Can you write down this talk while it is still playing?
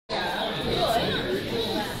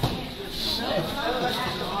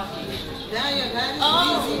Okay,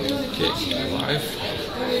 live.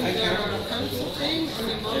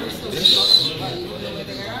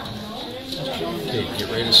 Okay, get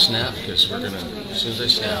ready to snap because we're gonna. As soon as I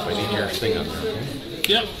snap, I need your thing on there.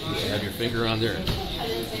 Okay? Yep. You have your finger on there.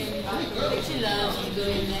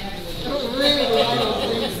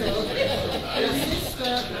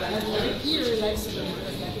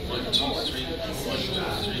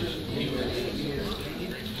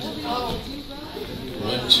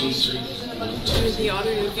 One, two, three. With the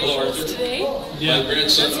audio visuals today. Yeah. My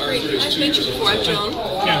grandson That's great. Arthur is I've 2 met years you old. before. I'm John.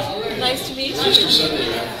 Yeah. Nice to meet you. Sister Sunday,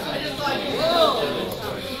 man.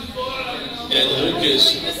 And Luke is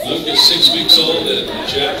 6 weeks old, and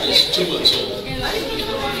Jack is 2 months old. I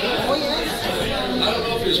don't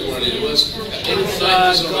know if he was born. It was.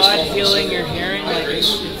 Is God healing your hearing? Like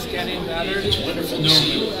it's getting better? It's wonderful to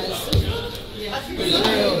see you.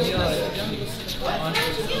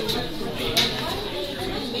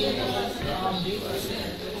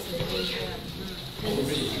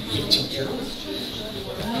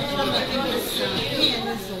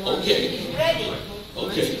 Okay.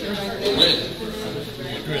 Okay. When?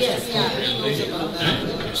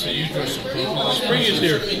 So you dress up. Spring is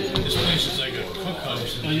here. This place is like a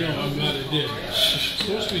cookhouse. I know, I'm glad it did. It's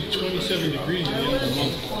supposed to be 27 degrees at the end of the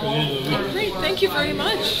month, at the end of the week. Great. Thank you very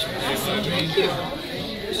much. Awesome. Thank you.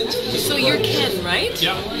 So you're Ken, right?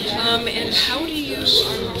 Yeah. And how do you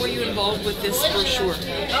were you involved with this brochure?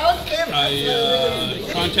 I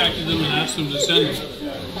contacted them and asked them to send it.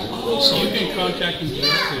 So you can contact them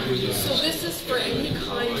directly. So this is for any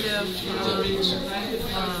kind of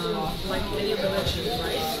like any religion,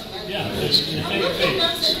 right? Yeah, there's any faith.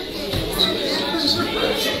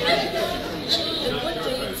 And what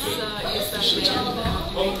dates is that available?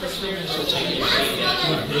 What date?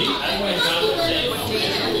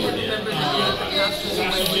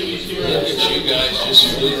 Look at you guys just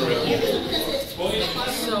flew around.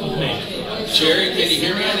 Jerry, can you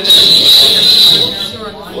hear me on this?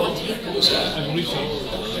 What was that? I believe so.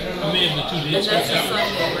 I may have the 2 dates.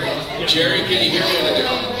 Jerry, can you hear me under there?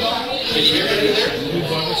 Can you hear me under there? New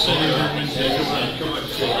Bible study on Wednesday.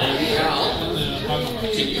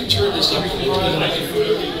 Can you turn this up a little bit?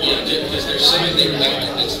 Yeah, because there's something there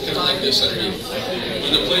that's kind of like this underneath.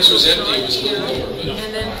 When the place was empty, it was a little lower. But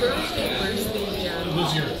And then Thursday, where's the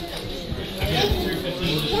Who's here? okay,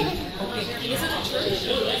 is it a church?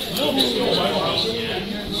 No, it's no Bible house.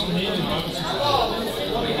 It's amazing Bible study.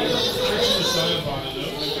 Church decided about it.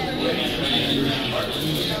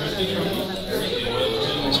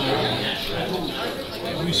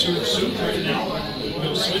 We serve soup right now.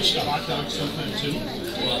 We'll switch to hot dogs sometime too.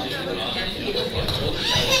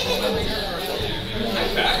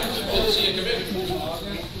 I'm back. Good to see you come in.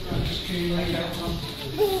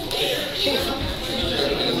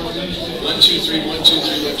 1, 2, 3, 1, 2,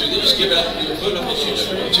 3, 1, 2. Just give it up. Put it up with you.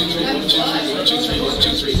 1, 2, 3, 1, 2, 3, 1, 2, 3, 1,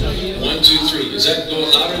 2, 3. 1, 2, 3. Is that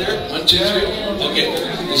going louder there? 1, 2, 3. Okay.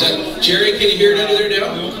 Is that Jerry? Can you hear it under there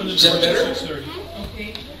now? Is that better?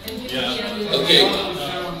 Okay.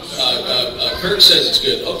 Kurt says it's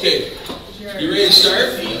good. Okay. You ready to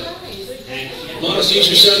start? Well, it's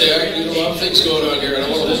Easter Sunday. I got a lot of things going on here. I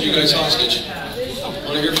don't want to hold you guys hostage. I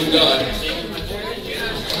want to hear from God.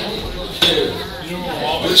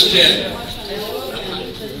 Where's Ken?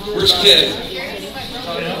 Where's Ken?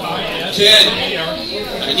 Ken,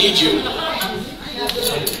 I need you.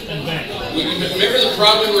 Remember the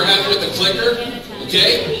problem we were having with the clicker?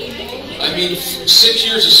 Okay? I mean, 6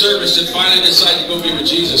 years of service and finally decided to go be with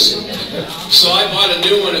Jesus. So I bought a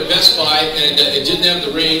new one at Best Buy and it didn't have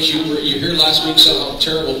the range. You here last week, saw how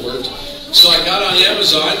terrible it worked. So I got on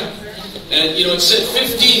Amazon and, you know, it said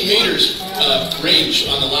 15 meters range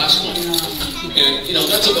on the last one. And, you know,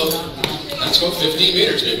 that's about 15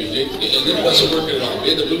 meters maybe. And it wasn't working at all. We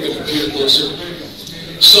had to move the computer closer.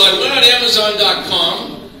 So I went on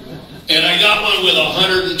Amazon.com and I got one with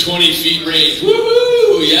 120 feet range.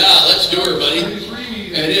 Woohoo! Yeah, let's do her, buddy.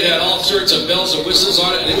 And it had all sorts of bells and whistles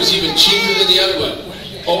on it, and it was even cheaper than the other one.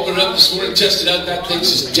 Opened it up this morning, tested out, that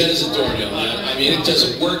thing's as dead as a doornail. I mean, it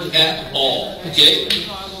doesn't work at all. Okay?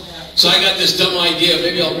 So I got this dumb idea,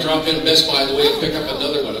 maybe I'll drop in Best Buy the way and pick up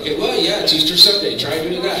another one. Okay, well, yeah, it's Easter Sunday. Try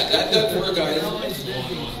doing that. That doesn't work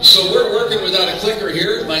either. So we're working without a clicker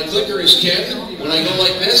here. My clicker is Ken. When I go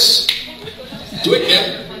like this, do it,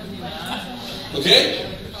 Ken. Okay?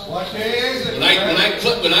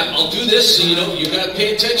 When I'll do this, so you know, you got to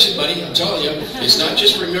pay attention, buddy. I'm telling you, it's not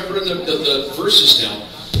just remembering the verses now.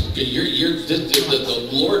 Okay, the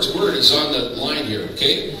Lord's word is on the line here.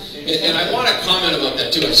 Okay, and I want to comment about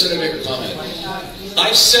that too. I said I'd make a comment.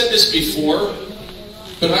 I've said this before,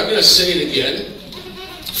 but I'm going to say it again.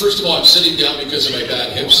 First of all, I'm sitting down because of my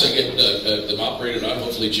bad hips. I get them operated on,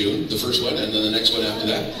 hopefully June, the first one, and then the next one after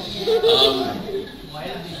that.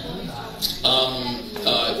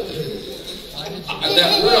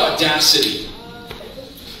 That word audacity.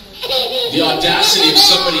 The audacity of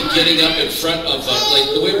somebody getting up in front of, like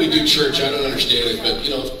the way we do church, I don't understand it, but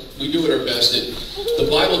we do it our best. The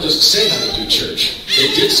Bible doesn't say how to do church. They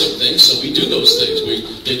did some things, so we do those things.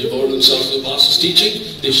 They devoted themselves to the apostles' teaching.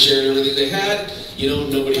 They shared everything they had.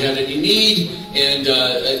 Nobody had any need, and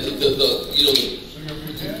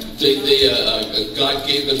God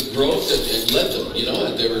gave them growth and led them.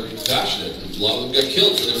 And they were passionate. A lot of them got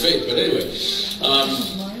killed for their faith. But anyway,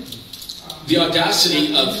 the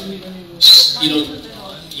audacity of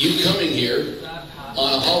you coming here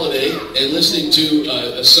on a holiday and listening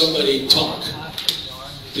to somebody talk.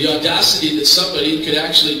 The audacity that somebody could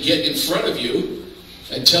actually get in front of you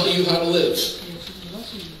and tell you how to live.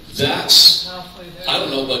 That's, I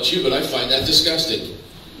don't know about you, but I find that disgusting.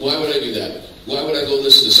 Why would I do that? Why would I go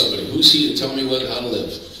listen to somebody? Who's he to tell me how to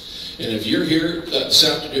live? And if you're here this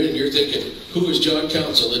afternoon and you're thinking, who is John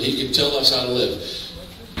Counsell that he can tell us how to live?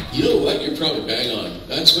 You know what? You're probably bang on.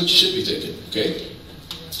 That's what you should be thinking, okay?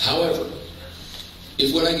 However,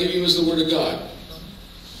 if what I give you is the Word of God,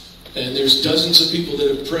 and there's dozens of people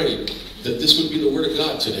that have prayed that this would be the Word of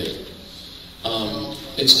God today,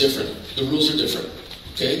 it's different. The rules are different,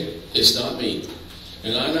 okay? It's not me.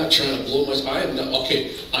 And I'm not trying to blow myself.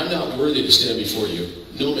 I'm not worthy to stand before you.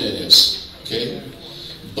 No man is, okay?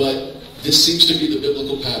 But this seems to be the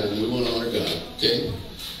biblical pattern. We want to honor God, okay?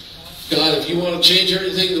 God, if you want to change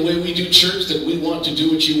everything the way we do church, then we want to do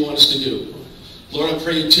what you want us to do. Lord, I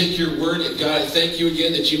pray you take your word, and God, I thank you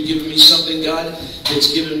again that you've given me something, God,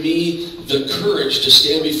 that's given me the courage to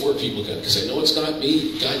stand before people, God, because I know it's not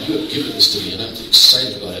me. God, you have given this to me, and I'm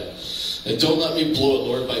excited about it. And don't let me blow it,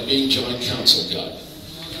 Lord, by being John Counsell, God.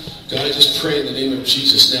 God, I just pray in the name of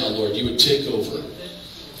Jesus now, Lord, you would take over,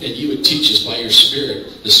 and you would teach us by your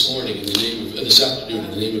Spirit this morning, in the name of this afternoon,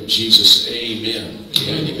 in the name of Jesus. Amen.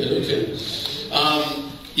 Okay.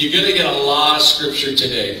 You're going to get a lot of scripture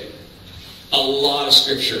today. A lot of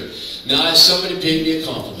scripture. Now, somebody paid me a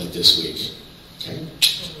compliment this week. Okay?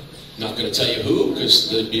 Not going to tell you who, because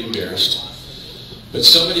they'd be embarrassed. But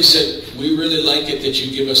somebody said, we really like it that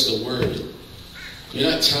you give us the word. You're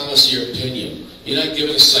not telling us your opinion. You're not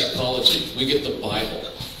giving us psychology. We get the Bible.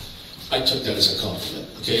 I took that as a compliment.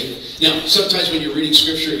 Okay? Now, sometimes when you're reading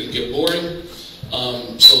scripture, it can get boring.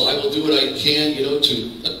 So I will do what I can,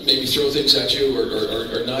 to maybe throw things at you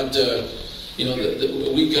or not.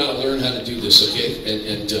 We've got to learn how to do this, okay?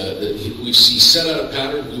 And we see set out a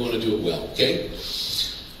pattern. We want to do it well, okay?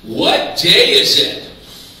 What day is it?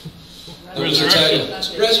 That was the title.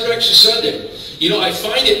 Resurrection Sunday. I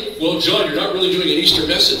find it, well, John, you're not really doing an Easter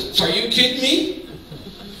message. Are you kidding me?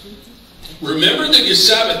 Remember your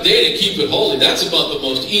Sabbath day to keep it holy. That's about the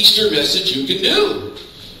most Easter message you can do.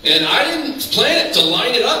 And I didn't plan it to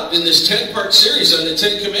line it up in this 10-part series on the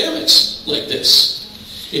 10 Commandments like this.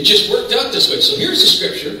 It just worked out this way. So here's the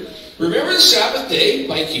scripture. Remember the Sabbath day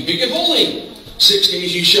by keeping it holy. 6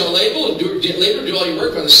 days you shall labor and do all your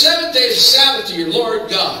work. On the 7th day is the Sabbath to your Lord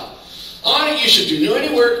God. On it you shall do no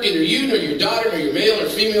any work, neither you nor your daughter, nor your male or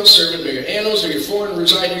female servant, nor your animals, nor your foreign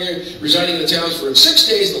residing in the towns. For in 6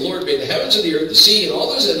 days the Lord made the heavens and the earth, the sea, and all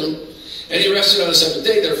those in them. And he rested on the 7th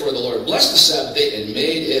day. Therefore the Lord blessed the Sabbath day and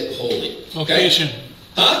made it holy. Vocation. Okay?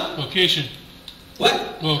 Huh? Vocation.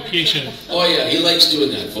 What? Vocation. Oh yeah, he likes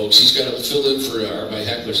doing that, folks. He's got to fill in for my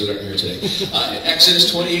hecklers that aren't here today.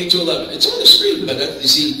 Exodus 28-11. It's on the screen, but you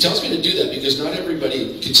see, he tells me to do that because not everybody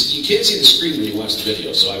you can't see the screen when you watch the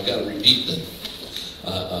video, so I've got to repeat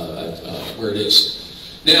where it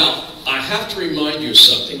is. Now, I have to remind you of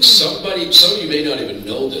something. Some of you may not even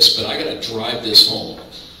know this, but I got to drive this home.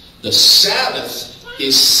 The Sabbath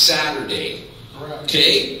is Saturday.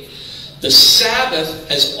 Okay? The Sabbath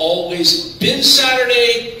has always been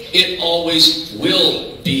Saturday. It always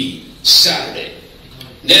will be Saturday.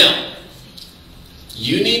 Now,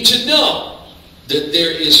 you need to know that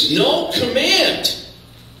there is no command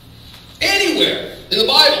anywhere in the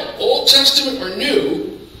Bible, Old Testament or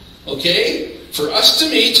New, okay, for us to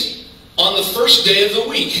meet on the first day of the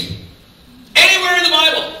week. Anywhere in the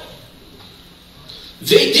Bible.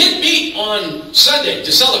 They did meet on Sunday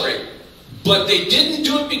to celebrate. But they didn't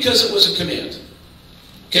do it because it was a command.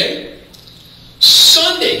 Okay?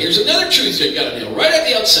 Sunday, here's another truth you've got to know right at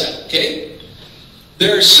the outset. Okay?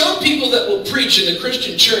 There are some people that will preach in the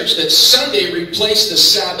Christian church that Sunday replaced the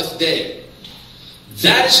Sabbath day.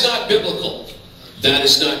 That is not biblical. That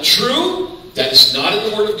is not true. That is not in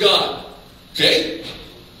the Word of God. Okay?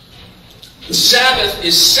 The Sabbath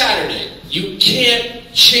is Saturday. You can't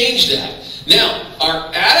change that. Now,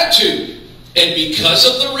 our attitude, and because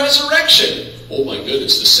of the resurrection, oh my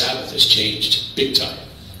goodness, the Sabbath has changed big time.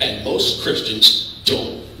 And most Christians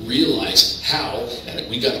don't realize how, and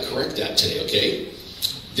we got to correct that today, okay?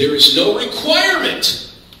 There is no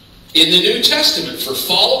requirement in the New Testament for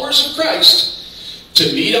followers of Christ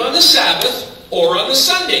to meet on the Sabbath or on the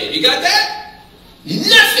Sunday. Have you got that?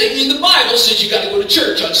 Nothing in the Bible says you got to go to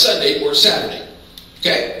church on Sunday or Saturday.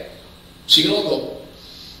 Okay? So you can all go.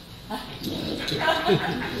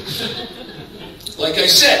 Like I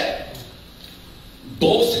said,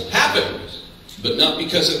 both happen, but not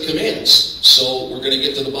because of commands. So we're going to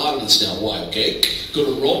get to the bottom of this now. Why? Okay? Go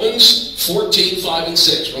to Romans 14, 5 and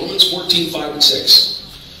 6. Romans 14, 5 and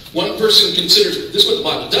 6. One person considers, this is what the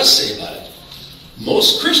Bible does say about it.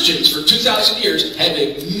 Most Christians for 2,000 years have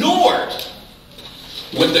ignored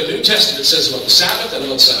what the New Testament says about the Sabbath and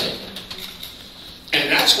about Sunday.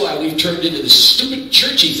 And that's why we've turned into this stupid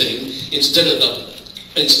churchy thing instead of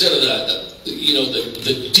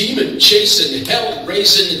the demon chasing, hell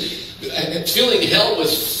raising, and filling hell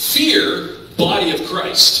with fear body of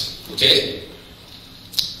Christ. Okay?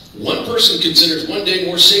 One person considers one day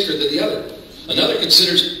more sacred than the other. Another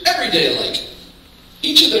considers every day alike.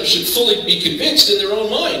 Each of them should fully be convinced in their own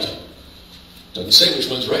mind. Doesn't say which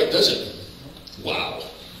one's right, does it? Wow.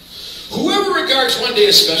 Whoever regards one day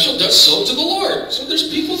as special does so to the Lord. So there's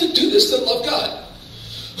people that do this that love God.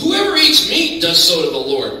 Whoever eats meat does so to the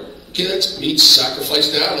Lord. Okay, that's meat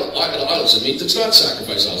sacrificed to idols and meat that's not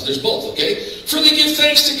sacrificed to idols. There's both, okay? For they give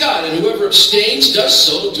thanks to God, and whoever abstains does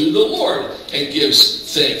so to the Lord and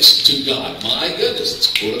gives thanks to God. My goodness,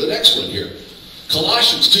 let's go to the next one here.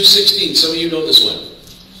 Colossians 2:16, some of you know this one.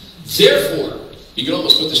 Therefore, you can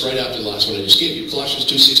almost put this right after the last one I just gave you. Colossians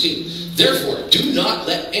 2:16. Therefore, do not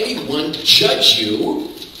let anyone judge you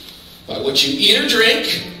by what you eat or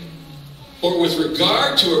drink, or with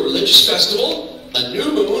regard to a religious festival, a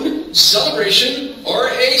new moon, celebration, or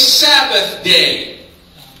a Sabbath day.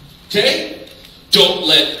 Okay? Don't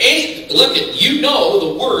let you know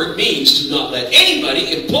the word means do not let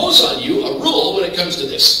anybody impose on you a rule when it comes to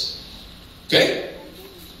this. Okay?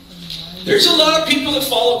 There's a lot of people that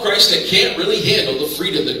follow Christ that can't really handle the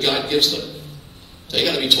freedom that God gives them. They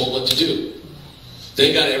got to be told what to do.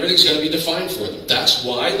 Everything's got to be defined for them. That's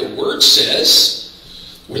why the word says,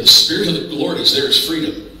 where the Spirit of the Lord is, there is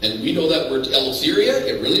freedom. And we know that word eleutheria,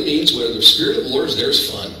 it really means where the Spirit of the Lord is, there's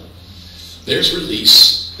fun. There's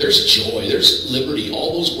release. There's joy. There's liberty.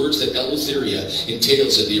 All those words that eleutheria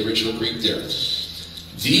entails in the original Greek there.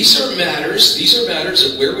 These are matters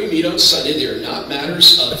of where we meet on Sunday. They are not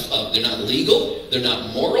matters of they're not legal, they're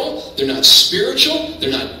not moral, they're not spiritual,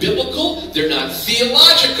 they're not biblical, they're not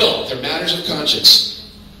theological. They're matters of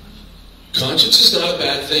conscience. Conscience is not a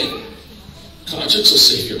bad thing. Conscience will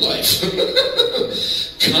save your life.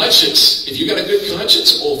 Conscience, if you got a good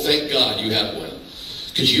conscience, oh, thank God you have one.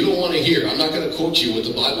 Because you don't want to hear, I'm not going to quote you what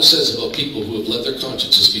the Bible says about people who have let their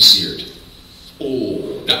consciences be seared.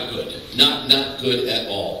 Oh, not good. Not good at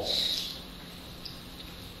all.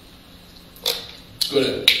 Go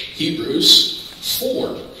to Hebrews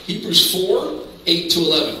 4. Hebrews 4, 8 to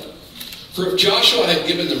 11. For if Joshua had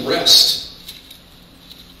given them rest,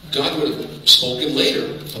 God would have spoken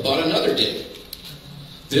later about another day.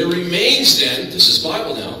 There remains then, this is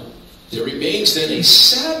Bible now, there remains then a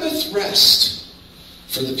Sabbath rest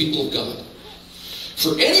for the people of God.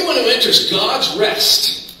 For anyone who enters God's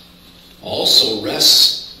rest also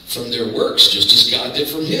rests from their works, just as God did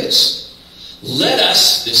from his. Let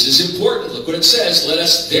us, this is important, look what it says, let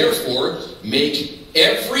us therefore make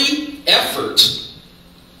every effort,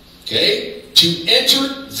 okay, to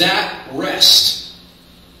enter that rest,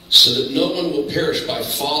 so that no one will perish by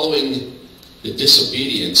following the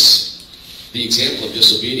disobedience, the example of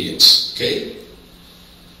disobedience, okay?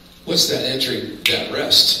 What's that entering that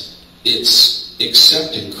rest? It's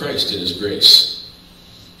accepting Christ in his grace.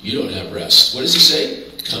 You don't have rest. What does he say?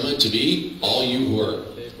 Come unto me, all you who are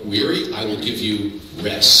weary, I will give you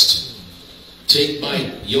rest. Take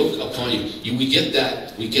my yoke upon you. We get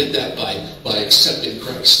that by accepting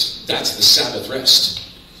Christ. That's the Sabbath rest.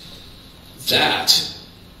 That,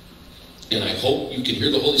 and I hope you can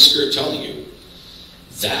hear the Holy Spirit telling you,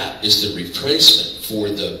 that is the replacement for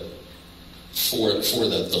the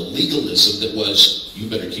legalism that was, you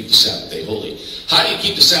better keep the Sabbath day holy. How do you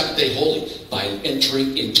keep the Sabbath day holy? By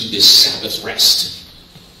entering into this Sabbath rest.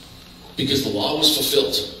 Because the law was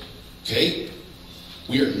fulfilled. Okay?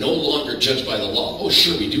 We are no longer judged by the law. Oh,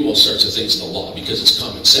 sure, we do all sorts of things in the law because it's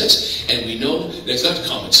common sense, and we know that it's not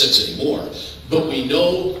common sense anymore, but we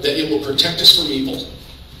know that it will protect us from evil.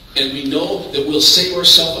 And we know that we'll save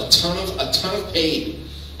ourselves a ton of pain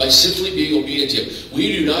by simply being obedient to him.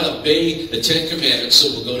 We do not obey the 10 Commandments so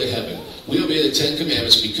we'll go to heaven. We obey the 10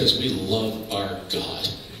 Commandments because we love our God.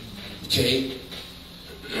 Okay?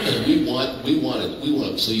 And we want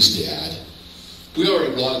to please Dad. We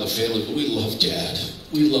already belong in the family, but we love Dad.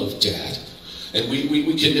 We love Dad. And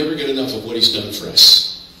we can never get enough of what he's done for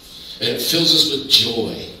us. And it fills us with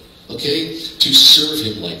joy, okay, to serve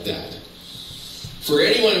him like that. For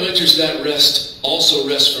anyone who enters that rest also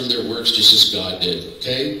rests from their works just as God did,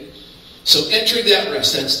 okay? So entering that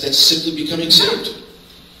rest, that's simply becoming saved.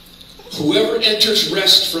 Whoever enters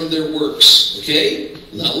rest from their works, okay?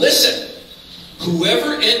 Now listen.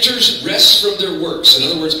 Whoever enters rest from their works. In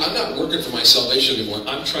other words, I'm not working for my salvation anymore.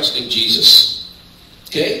 I'm trusting Jesus.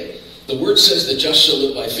 Okay? The word says the just shall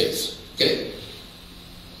live by faith. Okay?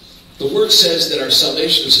 The word says that our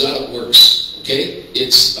salvation is not of works. Okay?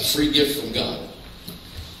 It's a free gift from God.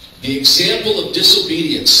 The example of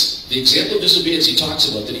disobedience. The example of disobedience he talks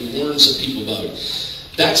about, that he warns the people about.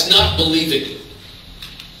 That's not believing.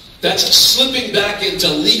 That's slipping back into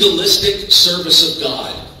legalistic service of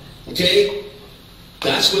God. Okay?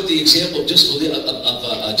 That's what the example of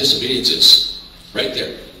disobedience is. Right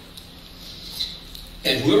there.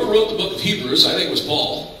 And whoever wrote the book of Hebrews, I think it was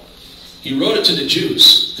Paul, he wrote it to the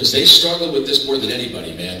Jews, because they struggled with this more than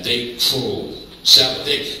anybody, man. Sabbath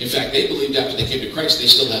day. In fact, they believed after they came to Christ, they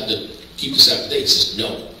still had to keep the Sabbath day. He says,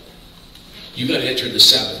 no. You got to enter into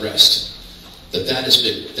Sabbath rest. That has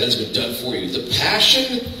been done for you. The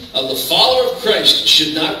passion of the follower of Christ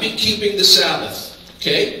should not be keeping the Sabbath.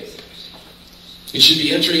 Okay? It should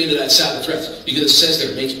be entering into that Sabbath rest. Because it says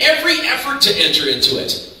there, make every effort to enter into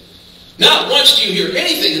it. Not once do you hear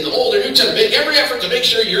anything in the Old or New Testament, make every effort to make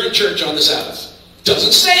sure you're in church on the Sabbath.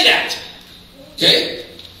 Doesn't say that. Okay?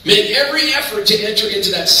 Make every effort to enter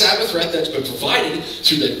into that Sabbath rest that's been provided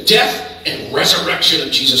through the death and resurrection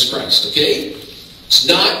of Jesus Christ. Okay? It's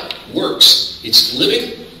not works. It's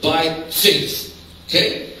living by faith.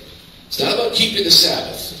 Okay? It's not about keeping the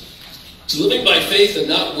Sabbath. It's living by faith and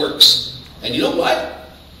not works. And you know what?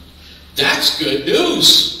 That's good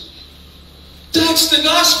news. That's the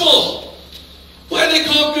gospel. Why do they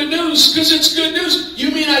call it good news? Because it's good news. You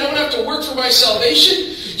mean I don't have to work for my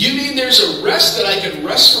salvation? You mean there's a rest that I can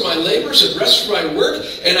rest for my labors and rest for my work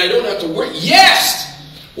and I don't have to work? Yes!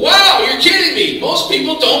 Wow, you're kidding me. Most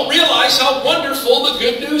people don't realize how wonderful the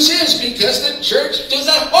good news is because the church does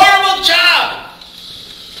a horrible job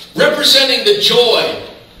representing the joy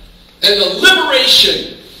and the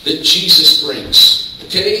liberation that Jesus brings.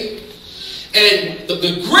 Okay? And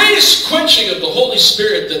the greatest quenching of the Holy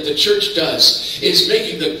Spirit that the church does is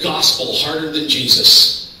making the gospel harder than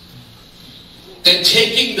Jesus. And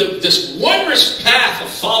taking this wondrous path of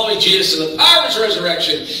following Jesus and the power of his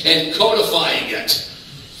resurrection and codifying it.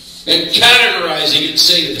 And categorizing it and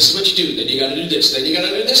saying, this is what you do, then you got to do this, then you got to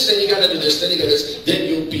do this, then you got to do this, then you got to do this, then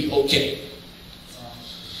you'll be okay.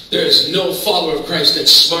 There is no follower of Christ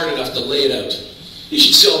that's smart enough to lay it out. You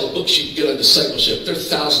should see all the books you can get on discipleship. There are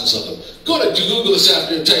thousands of them. Go to Google this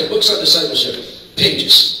afternoon and tell you books on discipleship.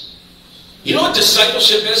 Pages. You know what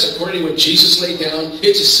discipleship is according to what Jesus laid down?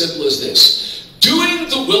 It's as simple as this. Doing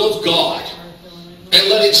the will of God and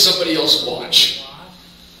letting somebody else watch.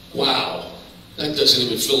 Wow. That doesn't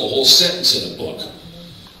even fill a whole sentence in a book.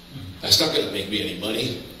 That's not going to make me any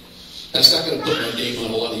money. That's not going to put my name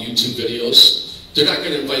on a lot of YouTube videos. They're not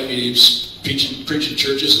going to invite me to preach in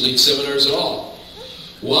churches and lead seminars at all.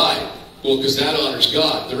 Why? Well, because that honors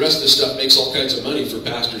God. The rest of the stuff makes all kinds of money for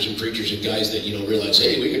pastors and preachers and guys that, realize,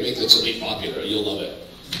 hey, we can make this something popular. You'll love it.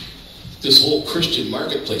 This whole Christian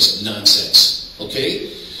marketplace nonsense,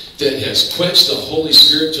 okay, that has quenched the Holy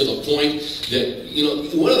Spirit to the point that,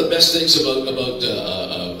 one of the best things about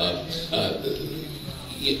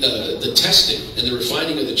the testing and the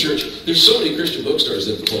refining of the church, there's so many Christian bookstores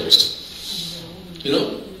that have closed.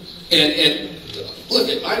 And look,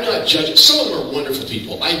 I'm not judging. Some of them are wonderful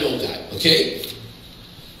people. I know that, okay?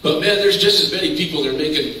 But man, there's just as many people that are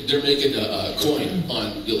making a coin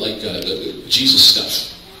on Jesus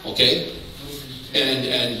stuff, okay? And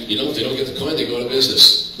if they don't get the coin, they go out of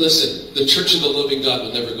business. Listen, the Church of the Living God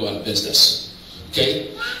will never go out of business,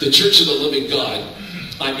 okay? The Church of the Living God.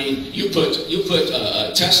 I mean, you put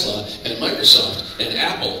Tesla and Microsoft and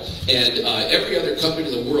Apple and every other company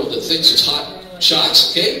in the world that thinks it's hot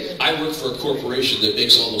shots, okay? I work for a corporation that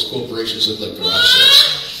makes all those corporations look like garage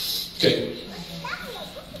sales. Okay?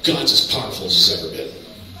 God's as powerful as it's ever been.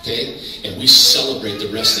 Okay? And we celebrate the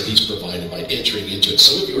rest that he's provided by entering into it.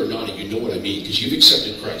 Some of you are nodding, you know what I mean, because you've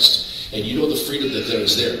accepted Christ. And you know the freedom that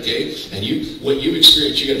is there, okay? And what you've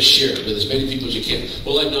experienced, you got to share it with as many people as you can.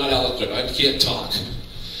 Well, I'm not eloquent. I can't talk.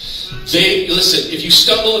 Listen, if you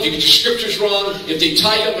stumble, if you get your scriptures wrong, if they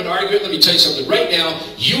tie you up in an argument, let me tell you something. Right now,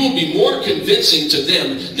 you will be more convincing to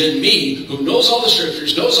them than me, who knows all the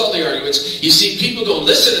scriptures, knows all the arguments. You see, people don't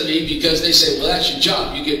listen to me because they say, well, that's your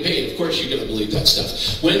job. You get paid. Of course you're going to believe that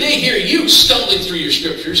stuff. When they hear you stumbling through your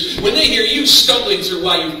scriptures, when they hear you stumbling through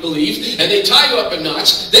why you believe, and they tie you up in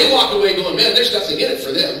knots, they walk away going, man, there's nothing in it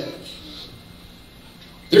for them.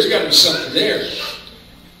 There's got to be something there.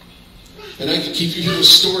 And I can keep you hearing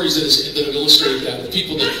stories that have illustrated that of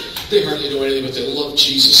people that they hardly know anything, but they love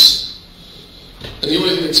Jesus. And the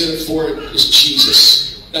only thing that's in it for it is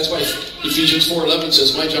Jesus. That's why Ephesians 4:11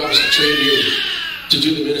 says, my job is to train you to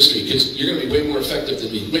do the ministry, because you're going to be way more effective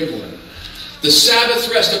than me. Way more. The Sabbath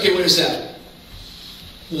rest. Okay, what is that?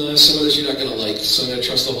 Some of this you're not going to like, so I'm going to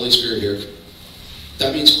trust the Holy Spirit here.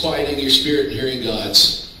 That means quieting your spirit and hearing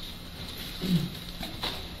God's.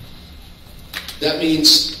 That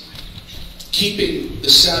means keeping the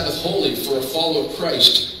Sabbath holy for a follower of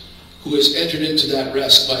Christ who has entered into that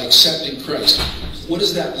rest by accepting Christ. What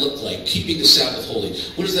does that look like? Keeping the Sabbath holy.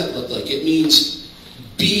 What does that look like? It means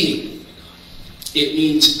being. It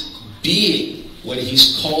means being what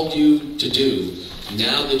He's called you to do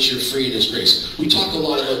now that you're free in His grace. We talk a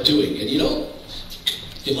lot about doing. And you know,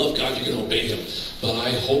 you love God, you can obey Him. But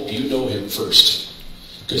I hope you know Him first.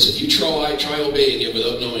 Because if you try obeying Him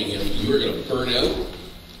without knowing Him, you are going to burn out.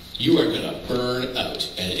 You are going to burn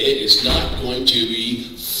out. And it is not going to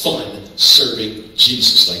be fun serving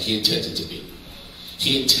Jesus like He intended to be.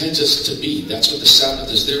 He intends us to be. That's what the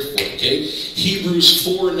Sabbath is there for, okay? Hebrews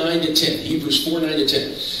 4:9-10. Hebrews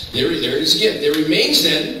 4:9-10. There it is again. There remains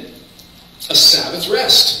then a Sabbath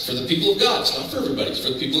rest for the people of God. It's not for everybody. It's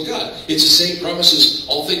for the people of God. It's the same promises.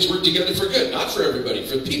 All things work together for good. Not for everybody.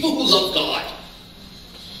 For the people who love God.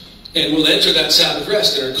 And will enter that Sabbath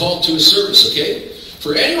rest and are called to His service, okay?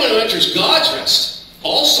 For anyone who enters God's rest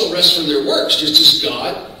also rests from their works, just as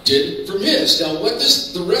God did from His. Now, what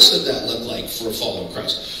does the rest of that look like for a follower of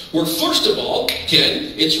Christ? Well, first of all,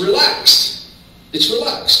 Ken, it's relaxed. It's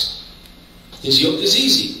relaxed. His yoke is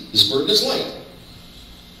easy. His burden is light.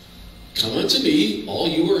 Come unto me, all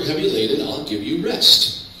you who are heavy laden, I'll give you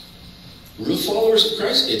rest. Real followers of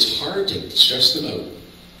Christ, it's hard to stress them out.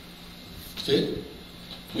 Okay?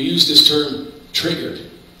 We use this term, triggered.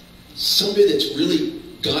 Somebody that's really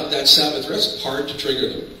got that Sabbath rest, hard to trigger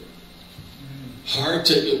them. Hard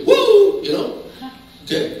to, woo, you know?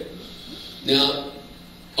 Okay. Now,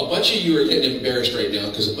 a bunch of you are getting embarrassed right now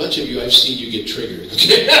because a bunch of you, I've seen you get triggered.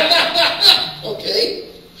 Okay? Okay?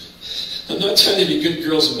 I'm not telling you to be good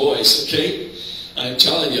girls and boys, okay? I'm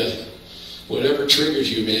telling you, whatever triggers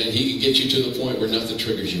you, man, He can get you to the point where nothing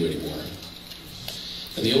triggers you anymore.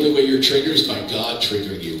 And the only way you're triggered is by God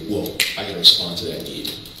triggering you. Whoa, I got to respond to that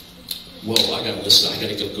need. Whoa, I got to listen. I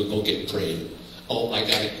got to go get praying. Oh, I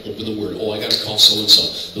got to open the Word. Oh, I got to call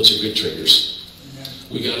so-and-so. Those are good triggers. Amen.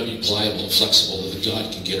 We got to be pliable and flexible so that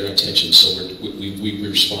God can get our attention so we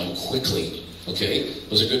respond quickly. Okay?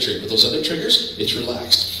 Those are good triggers. But those other triggers, it's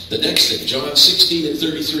relaxed. The next thing, John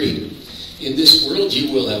 16:33. In this world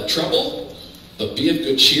you will have trouble, but be of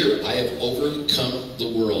good cheer. I have overcome the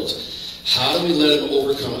world. How do we let Him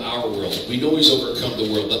overcome our world? We know He's overcome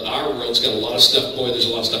the world, but our world's got a lot of stuff. Boy, there's a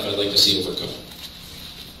lot of stuff I'd like to see overcome.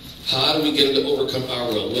 How do we get Him to overcome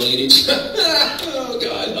our world? Well, He needs... oh,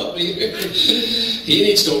 God, help me. He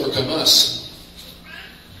needs to overcome us.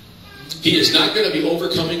 He is not going to be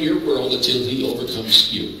overcoming your world until He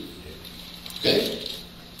overcomes you. Okay?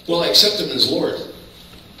 Well, I accept Him as Lord.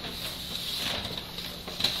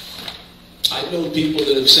 I've known people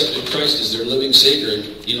that have accepted Christ as their living Savior,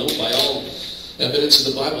 and, you know, by all evidence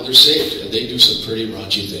in the Bible, they're saved, and they do some pretty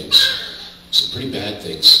raunchy things. Some pretty bad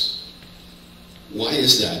things. Why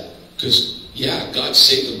is that? Because, yeah, God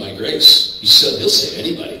saved them by grace. He'll save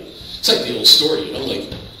anybody. It's like the old story, you know,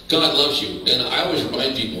 like, God loves you. And I always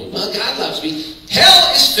remind people, well, God loves me.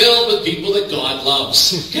 Hell is filled with people that God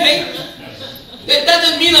loves. Okay? That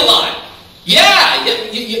doesn't mean a lot. Yeah,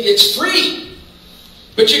 it's free.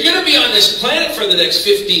 But you're going to be on this planet for the next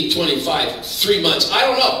 15, 25, 3 months. I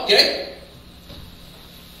don't know, okay?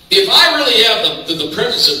 If I really have the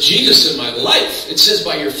presence of Jesus in my life, it says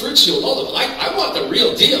by your fruits you'll know them. I want the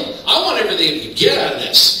real deal. I want everything you can get out of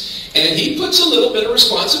this. And He puts a little bit of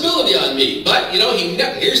responsibility on me. But, you know,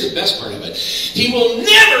 here's the best part of it. He will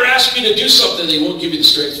never ask you to do something that He won't give you the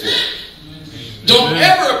strength for. Don't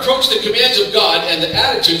ever approach the commands of God and the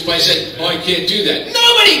attitudes by saying, oh, I can't do that.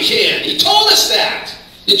 Nobody can. He told us that.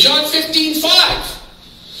 In John 15:5.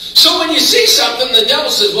 So when you see something, the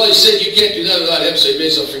devil says, well, He said you can't do that without Him, so you may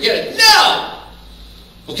as well forget it. No!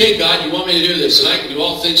 Okay, God, you want me to do this, and I can do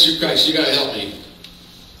all things through Christ. You got to help me.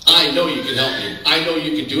 I know you can help me. I know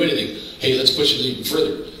you can do anything. Hey, let's push it even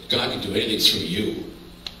further. God can do anything through you.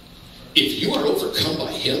 If you are overcome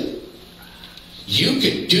by Him, you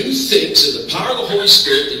can do things in the power of the Holy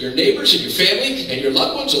Spirit that your neighbors and your family and your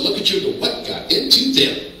loved ones will look at you and go, what got into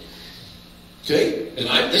them? Okay?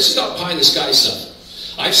 And this is not pie in the sky stuff.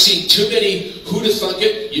 I've seen too many who'd have thunk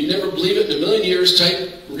it, you'd never believe it in a million years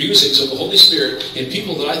type musings of the Holy Spirit and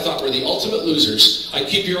people that I thought were the ultimate losers. I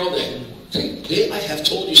keep here all day. Okay? I have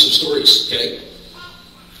told you some stories. Okay?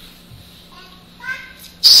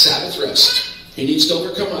 Sabbath rest. He needs to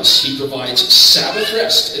overcome us. He provides Sabbath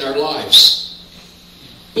rest in our lives.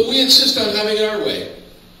 But we insist on having it our way.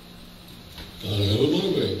 Gotta have it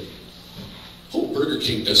my way. Hope Burger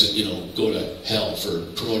King doesn't, go to hell for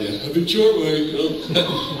promoting it. Have it your way,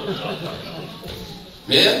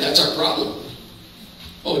 Man, that's our problem.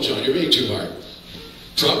 Oh, John, you're being too hard.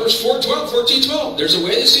 Proverbs 14:12. There's a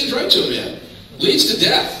way that seems right to a man. Leads to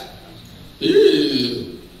death.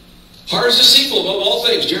 Ew. Heart is deceitful above all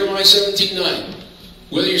things. Jeremiah 17:9.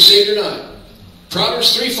 Whether you're saved or not.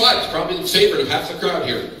 Proverbs 3:5 is probably the favorite of half the crowd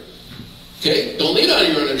here. Okay? Don't lean on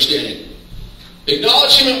your own understanding.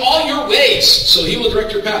 Acknowledge Him in all your ways, so He will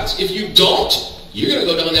direct your paths. If you don't, you're going to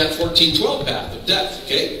go down that 14:12 path of death.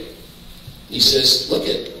 Okay? He says, look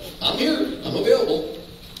I'm here. I'm available.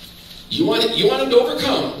 You want Him to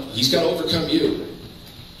overcome. He's got to overcome you.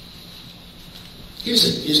 Here's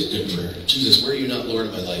a good prayer. Jesus, where are you not Lord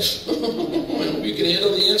of my life? I hope you can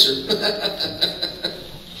handle the answer.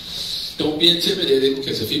 Don't be intimidated,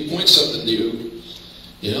 because if He points something to you,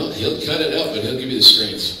 He'll cut it out, but He'll give you the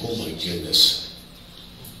strength. Oh my goodness.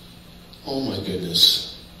 Oh my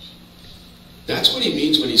goodness. That's what He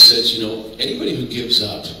means when He says, anybody who gives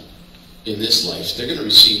up in this life, they're going to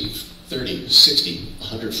receive 30, 60,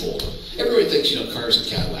 100-fold. Everybody thinks, cars and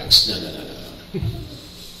Cadillacs. No.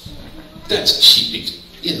 That's cheap.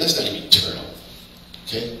 That's not even eternal.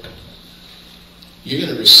 Okay? You're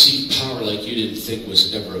going to receive power like you didn't think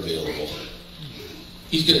was ever available.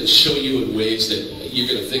 He's going to show you in ways that you're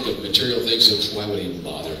going to think of material things, so why would He even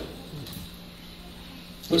bother?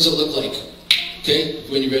 What does it look like? Okay?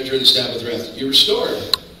 When you enter the Sabbath rest, you're restored.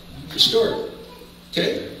 Restored.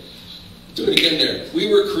 Okay? Do it again there. We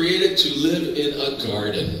were created to live in a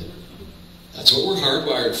garden. That's what we're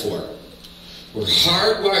hardwired for. We're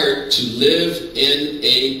hardwired to live in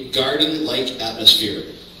a garden-like atmosphere.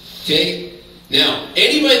 Okay? Now,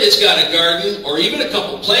 anybody that's got a garden or even a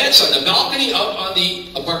couple plants on the balcony up on the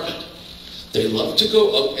apartment, they love to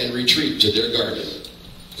go up and retreat to their garden.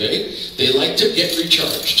 Okay? They like to get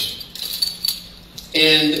recharged.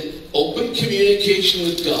 And open communication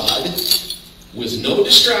with God with no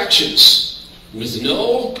distractions, with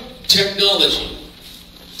no technology.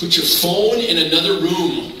 Put your phone in another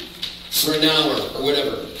room for an hour or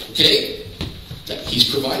whatever. Okay? He's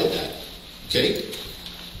provided that. Okay?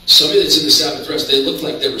 Somebody that's in the Sabbath rest, they look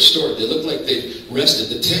like they're restored. They look like they've rested.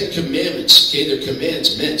 The 10 Commandments, okay, they're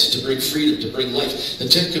commands meant to bring freedom, to bring life. The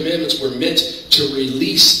 10 Commandments were meant to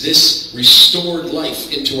release this restored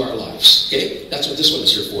life into our lives. Okay? That's what this one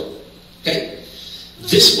is here for. Okay?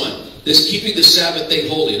 This one, this keeping the Sabbath day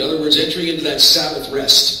holy. In other words, entering into that Sabbath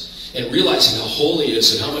rest and realizing how holy it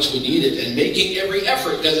is and how much we need it and making every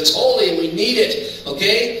effort because it's holy and we need it.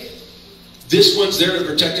 Okay? This one's there to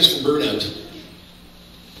protect us from burnout.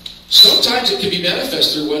 Sometimes it can be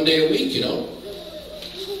manifest through one day a week,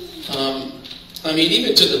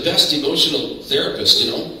 even to the best emotional therapist,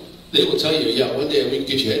 they will tell you, yeah, one day a week,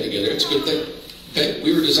 get your head together. It's a good thing. Okay?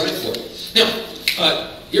 We were designed for it. Now,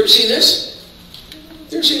 you ever seen this?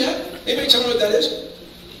 You ever seen that? Anybody tell me what that is?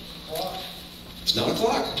 It's not a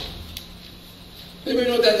clock. Anybody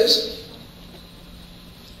know what that is?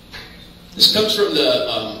 This comes from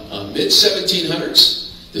the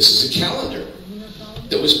mid-1700s. This is a calendar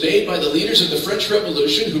that was made by the leaders of the French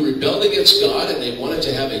Revolution who rebelled against God and they wanted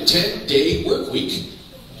to have a 10-day work week.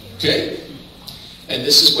 Okay? And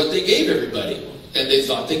this is what they gave everybody. And they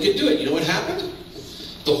thought they could do it. You know what happened?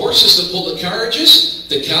 The horses that pulled the carriages,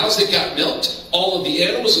 the cows that got milked, all of the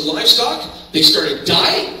animals and livestock, they started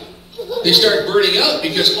dying. They started burning out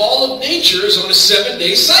because all of nature is on a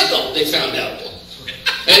 7-day cycle, they found out.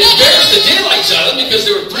 And it embarrassed the daylights out of them because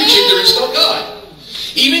they were preaching there is no God.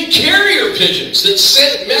 Even carrier pigeons that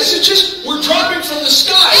sent messages were dropping from the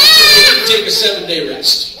sky because they didn't take a 7-day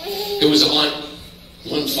rest. It was on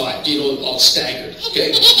 1-5, all staggered.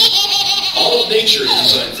 Okay? All of nature is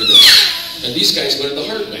designed for this. And these guys learned the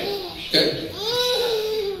hard way. Okay?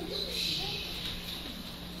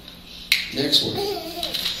 Next one.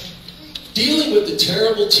 Dealing with the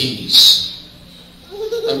terrible T's.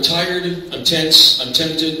 I'm tired, I'm tense, I'm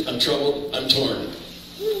tempted, I'm troubled, I'm torn.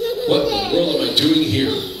 What in the world am I doing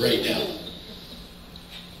here right now?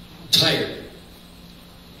 Tired.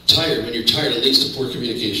 Tired. When you're tired, it leads to poor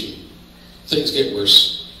communication. Things get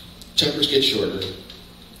worse. Tempers get shorter.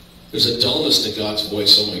 There's a dullness to God's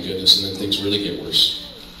voice, oh my goodness, and then things really get worse.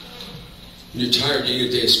 When you're tired, you need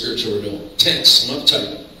a day of spiritual renewal. Tense, I'm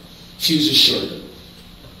uptight. Fuse is shorter.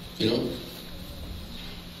 You know?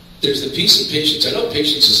 There's the peace of patience. I know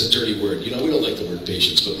patience is a dirty word. You know, we don't like the word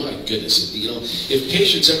patience, but my goodness, you know, if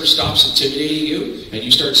patience ever stops intimidating you and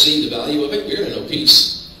you start seeing the value of it, you're going to know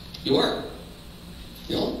peace. You are.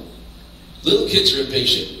 You know? Little kids are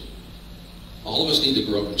impatient. All of us need to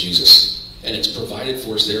grow up in Jesus. And it's provided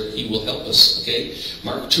for us there. He will help us. Okay?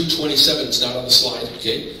 Mark 2:27. It's not on the slide.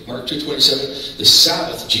 Okay? Mark 2:27. The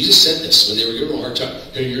Sabbath. Jesus said this when they were giving him a hard time.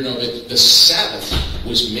 Hey, you're not. The Sabbath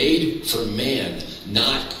was made for man,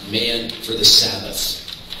 not man for the Sabbath.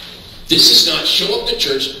 This is not show up to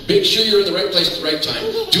church, make sure you're in the right place at the right time,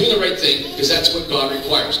 doing the right thing, because that's what God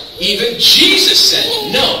requires. Even Jesus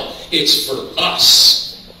said, no, it's for us.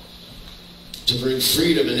 To bring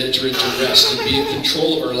freedom and enter into rest and be in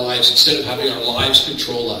control of our lives instead of having our lives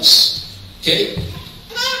control us. Okay?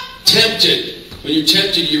 Tempted. When you're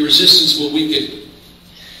tempted, your resistance will weaken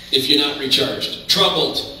if you're not recharged.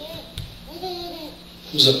 Troubled. I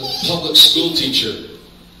was a public school teacher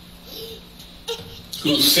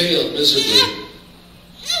who failed miserably.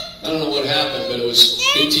 I don't know what happened, but it was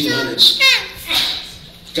 1800s.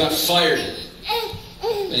 Got fired.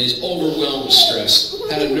 And he's overwhelmed with stress.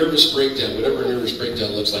 Had a nervous breakdown, whatever a nervous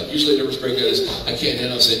breakdown looks like. Usually a nervous breakdown is, I can't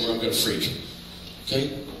handle it anymore, I'm going to freak.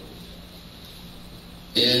 Okay?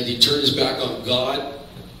 And he turned his back on God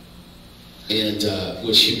and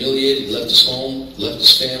was humiliated. He left his home, left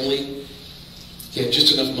his family. He had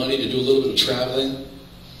just enough money to do a little bit of traveling.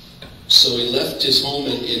 So he left his home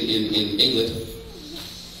in England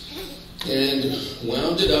and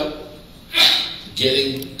wound it up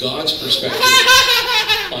getting God's perspective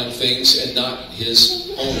on things and not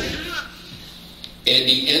his own. And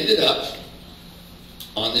he ended up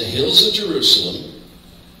on the hills of Jerusalem,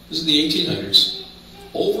 this is the 1800s,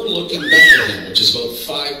 overlooking Bethlehem, which is about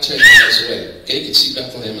 5-10 miles away. Okay, you can see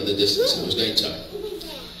Bethlehem in the distance. It was nighttime.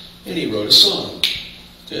 And he wrote a song.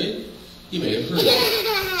 Okay? You may have heard of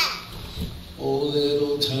it. Oh,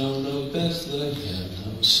 little town of Bethlehem,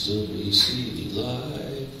 how still we see thee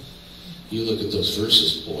lie. You look at those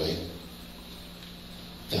verses, boy.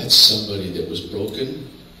 That's somebody that was broken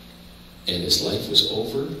and his life was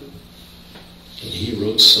over. And he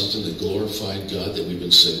wrote something that glorified God that we've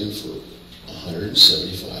been singing for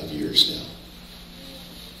 175 years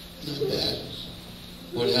now. Not bad.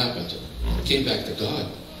 What happened? He came back to God.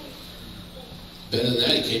 Better than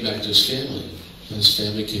that, he came back to his family. And his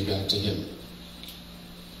family came back to him.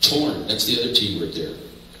 Torn. That's the other T word there.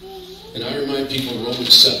 And I remind people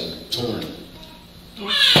Romans 7. Torn.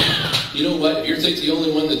 You know what? If you think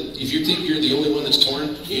you're the only one that's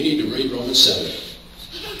torn, you need to read Romans 7.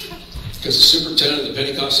 Because the superintendent of the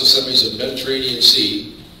Pentecostal Assemblies of the Mediterranean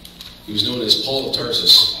Sea, he was known as Paul of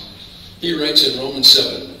Tarsus. He writes in Romans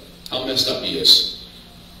 7 how messed up he is.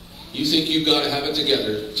 You think you've got to have it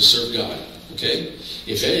together to serve God. Okay?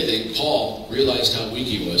 If anything, Paul realized how weak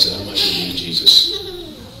he was and how much he needed Jesus.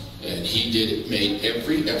 And he made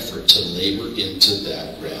every effort to labor into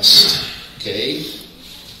that rest. Okay?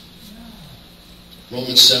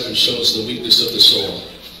 Romans 7 shows the weakness of the soul.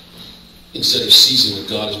 Instead of seizing what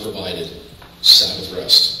God has provided, Sabbath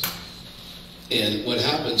rest. And what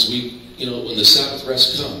happens, when the Sabbath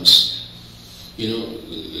rest comes, we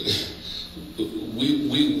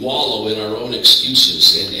wallow in our own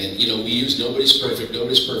excuses, and we use nobody's perfect.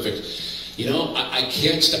 I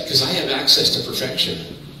can't stop because I have access to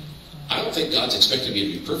perfection. I don't think God's expecting me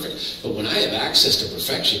to be perfect, but when I have access to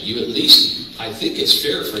perfection, I think it's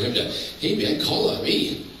fair for him to, hey man, call on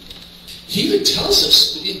me. He even tells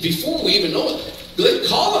us, before we even know it,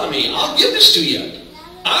 call on me, I'll give this to you.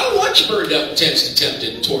 I don't want you burned up, tense and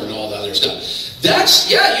tempted and torn and all the other stuff.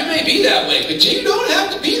 You may be that way, but you don't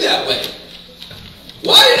have to be that way.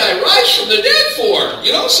 Why did I rise from the dead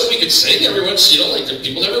for? So we could sing every once, like the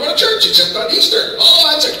people never go to church except on Easter.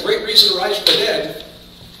 Oh, that's a great reason to rise from the dead.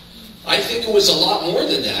 I think it was a lot more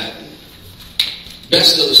than that.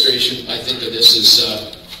 Best illustration, I think, of this is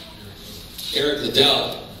Eric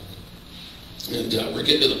Liddell. And we're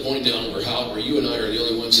getting to the point now where you and I are the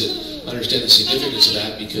only ones that understand the significance of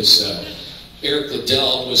that, because Eric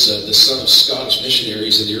Liddell was the son of Scottish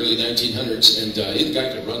missionaries in the early 1900s, and the guy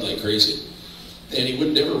could run like crazy. And he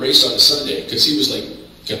would never race on a Sunday because he was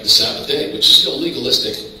kept the Sabbath day, which is still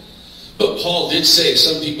legalistic. But Paul did say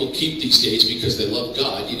some people keep these days because they love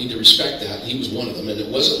God. You need to respect that. He was one of them. And it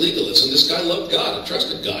wasn't legalism. This guy loved God and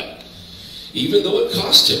trusted God, even though it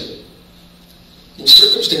cost him. Well,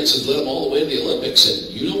 circumstances led him all the way to the Olympics,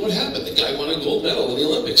 and you know what happened. The guy won a gold medal in the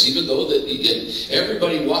Olympics, even though that he didn't.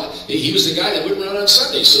 Everybody watched. He was the guy that wouldn't run on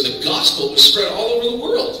Sunday, so the gospel was spread all over the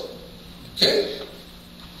world. Okay?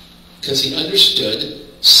 Because he understood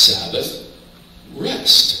Sabbath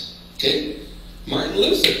rest. Okay? Martin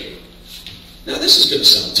Luther. Now, this is going to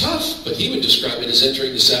sound tough, but he would describe it as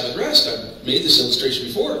entering the Sabbath rest. I've made this illustration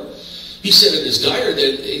before. He said in his diary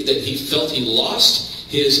that he felt he lost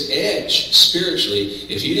his edge spiritually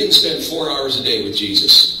if he didn't spend 4 hours a day with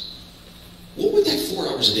Jesus. What would that 4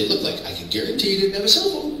 hours a day look like? I can guarantee he didn't have a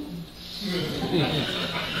cell phone.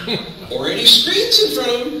 Or any screens in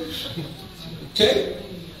front of him. Okay?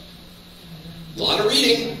 A lot of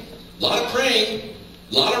reading, a lot of praying,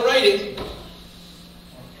 a lot of writing.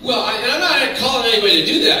 Well, and I'm not calling anybody to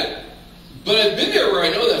do that, but I've been there where I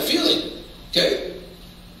know that feeling. Okay?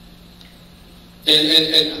 And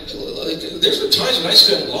there's been times when I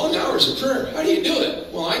spend long hours in prayer. How do you do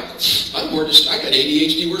it? Well, I'm more just, I got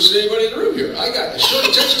ADHD worse than anybody in the room here. I got a short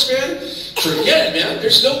attention span. Forget it, man.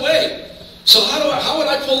 There's no way. So how would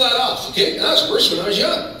I pull that off? Okay? And that was worse when I was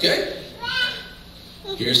young. Okay?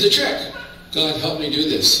 Here's the trick. God, help me do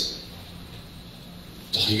this.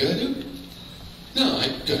 That's all you gotta do. No,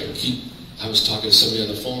 I was talking to somebody on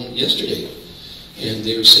the phone yesterday, and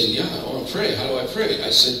they were saying, yeah, I want to pray. How do I pray? I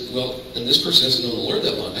said, well, and this person hasn't known the Lord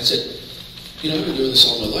that long. I said, I've been doing this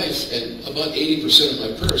all my life, and about 80%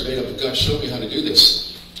 of my prayer is made up of, God, show me how to do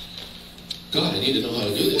this. God, I need to know how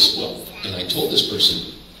to do this. Well, and I told this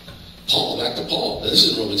person, back to Paul. Now, this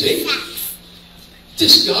is in Romans 8.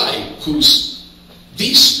 This guy who's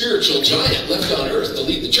the spiritual giant left on earth to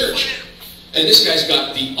lead the church. And this guy's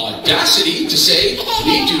got the audacity to say,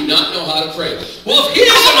 we do not know how to pray. Well, if he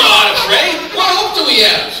doesn't know how to pray, what hope do we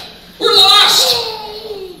have? We're lost.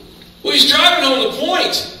 Well, he's driving home the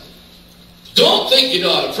point. Don't think you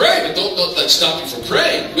know how to pray, but don't let that stop you from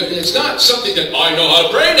praying. It's not something that, I know how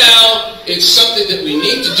to pray now. It's something that we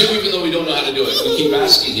need to do even though we don't know how to do it. We keep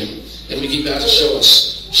asking him, and we keep asking, show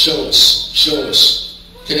us, show us, show us.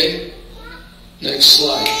 Okay? Next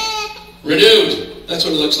slide. Renewed. That's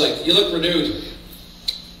what it looks like. You look renewed.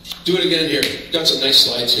 Do it again here. Got some nice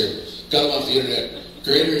slides here. Got them off the internet.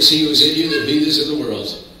 Greater is he who is in you than he that is in the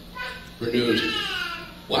world. Renewed.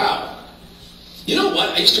 Wow. You know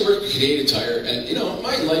what? I used to work at Canadian Tire, and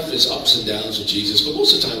my life is ups and downs with Jesus, but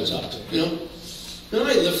most of the time it was up. And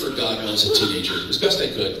I lived for God when I was a teenager as best I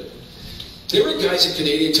could. There were guys at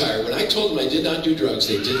Canadian Tire, when I told them I did not do drugs,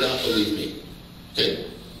 they did not believe me. Okay?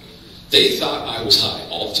 They thought I was high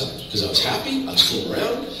all the time because I was happy, I was fooling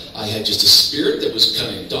around, I had just a spirit that was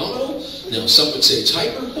kind of abdominal. Now, some would say it's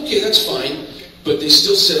hyper. Okay, that's fine. But they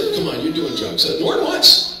still said, come on, you're doing drugs. More than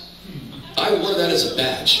once. I wore that as a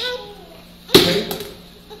badge. Okay?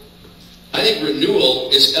 I think renewal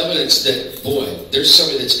is evidence that, boy, there's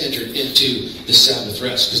somebody that's entered into the Sabbath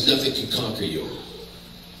rest because nothing can conquer you.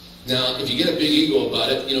 Now, if you get a big ego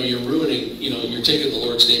about it, you're ruining, you're taking the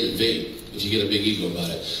Lord's name in vain. If you get a big ego about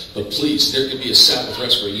it. But please, there could be a Sabbath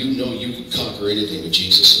rest where you know you can conquer anything with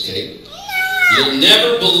Jesus, okay? You'll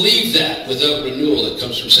never believe that without renewal that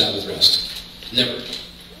comes from Sabbath rest. Never.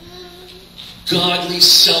 Godly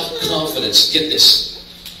self-confidence. Get this.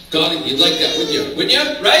 God, you'd like that, wouldn't you? Wouldn't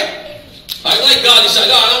you? Right? I'd like godly self.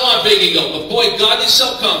 No, I don't want a big ego. But boy, godly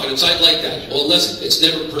self-confidence, I'd like that. Well, listen, it's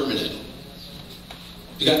never permanent.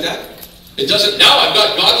 You got that? It doesn't, now I've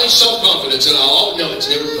got godly self-confidence and no, it's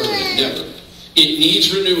never permanent, never. It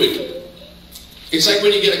needs renewing. It's like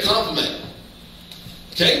when you get a compliment.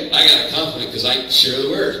 Okay? I got a compliment because I share the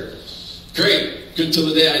word. Great. Good till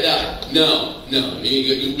the day I die. No.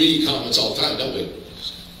 We need compliments all the time, don't we?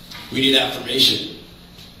 We need affirmation.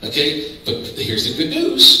 Okay? But here's the good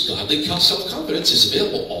news. Godly self-confidence is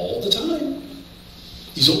available all the time.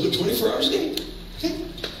 He's open 24 hours a day. Okay?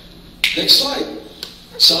 Next slide.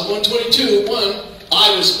 Psalm 122, 1,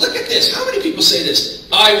 look at this. How many people say this?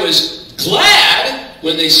 I was glad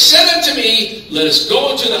when they said unto me, let us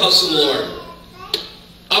go into the house of the Lord.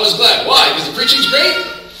 I was glad. Why? Because the preaching's great?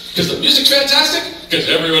 Because the music's fantastic? Because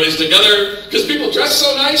everybody's together? Because people dress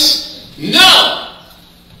so nice? No!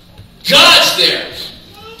 God's there.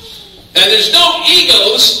 And there's no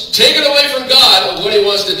egos taken away from God of what he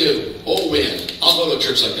wants to do. Oh man, I'll go to a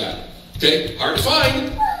church like that. Okay? Hard to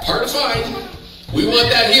find. Hard to find. We want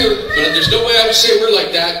that here, but there's no way I would say we're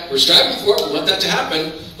like that. We're striving for it. We want that to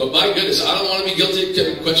happen. But my goodness, I don't want to be guilty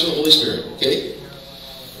of quenching the Holy Spirit. Okay?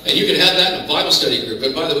 And you can have that in a Bible study group.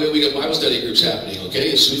 And by the way, we got Bible study groups happening,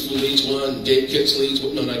 okay? Sufu leads one, Dave Kitts leads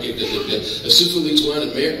one. No, not Dave Kitts. Sufu leads one,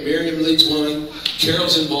 and Miriam leads one.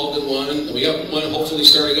 Carol's involved in one. And we got one hopefully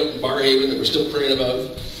starting up in Barhaven that we're still praying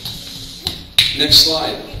about. Next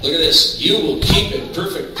slide. Look at this. You will keep in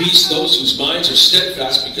perfect peace those whose minds are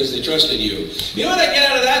steadfast because they trust in you. You know what I get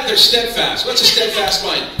out of that? They're steadfast. What's a steadfast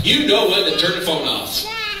mind? You know when to turn the phone off.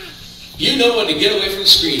 You know when to get away from the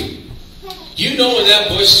screen. You know when that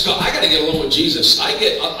voice is called, I got to get alone with Jesus. I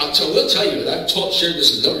will tell you, I've shared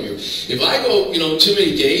this with you. If I go, too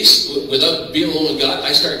many days without being alone with God,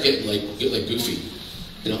 I start getting like goofy.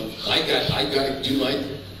 I got to do my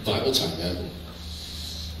Bible time, man.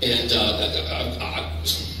 And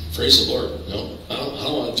praise the Lord. I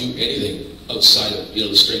don't want to do anything outside of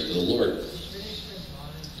the strength of the Lord.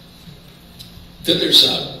 Then there's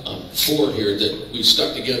 4 here that we've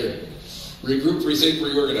stuck together. Regroup, rethink,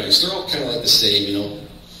 reorganize. They're all kind of like the same,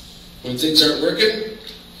 When things aren't working,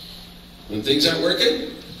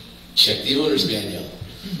 check the owner's manual.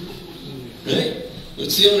 Right?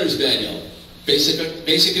 What's the owner's manual?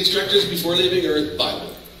 Basic instructions before leaving Earth,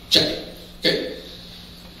 Bible. Check it. Okay?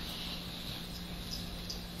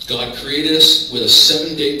 God created us with a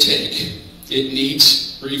 7-day tank. It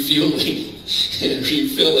needs refueling and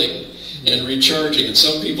refilling and recharging. And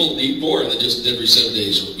some people need more than just every 7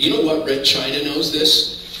 days. You know what? Red China knows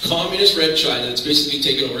this. Communist Red China, it's basically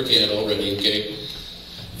taken over Canada already, okay?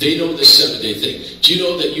 They know this 7-day thing. Do you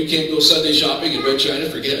know that you can't go Sunday shopping in Red China?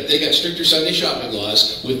 Forget it. They got stricter Sunday shopping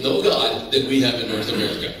laws with no God than we have in North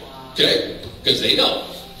America. Okay? Because they know.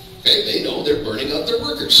 Okay? They know they're burning out their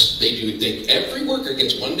workers. They do. Every worker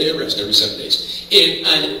gets 1 day of rest every 7 days. In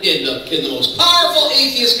the most powerful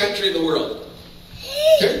atheist country in the world.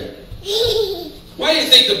 Okay? Why do you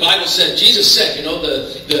think the Bible said, Jesus said, the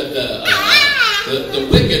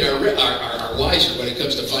wicked are wiser when it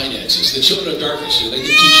comes to finances. The children of darkness, they can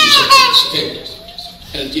teach you something. Okay?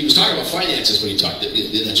 And he was talking about finances when he talked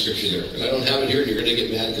in that scripture there. And I don't have it here, and you're going to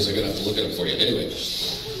get mad because I'm going to have to look it up for you. Anyway,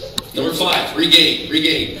 number 5,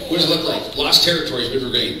 regain. What does it look like? Lost territories been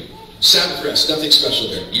regained. Sabbath rest, nothing special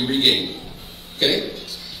there. You regain. Okay?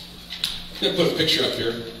 I'm going to put a picture up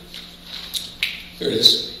here. There it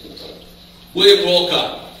is. William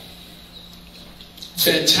Wolcott,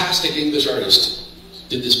 fantastic English artist,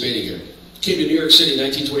 did this painting here. Came to New York City in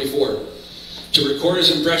 1924 to record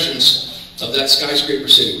his impressions of that skyscraper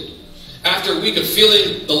city. After a week of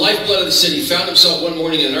feeling the lifeblood of the city, found himself one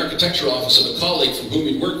morning in an architectural office of a colleague from whom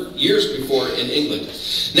he'd worked years before in England.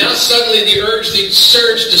 Now suddenly the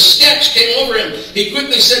surge to sketch came over him. He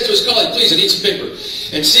quickly said to his colleague, "Please, I need some paper."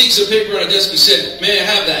 And seeing some paper on a desk, he said, "May I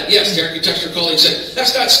have that?" "Yes," the architectural colleague said.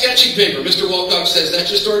 "That's not sketching paper." Mr. Wolcott says, "That's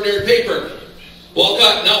just ordinary paper."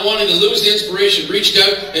 Wolcott, not wanting to lose the inspiration, reached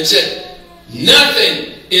out and said,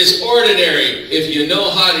 "Nothing is ordinary if you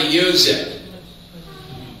know how to use it."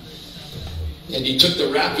 And he took the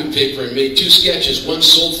wrapping paper and made 2 sketches. One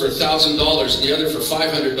sold for $1,000 and the other for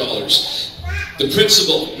 $500. The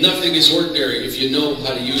principle, nothing is ordinary if you know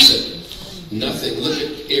how to use it. Nothing. Look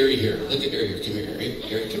at Ari here. Look at Ari here. Come here, Ari.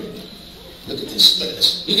 Ari, come here. Look at this. Look at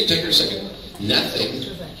this. You can take her a second. Nothing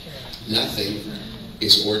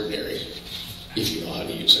is ordinary if you know how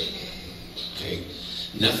to use it. Okay?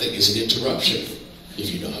 Nothing is an interruption if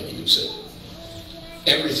you know how to use it.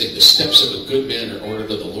 Everything, the steps of a good man are ordered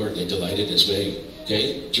of the Lord, and they delight in his way.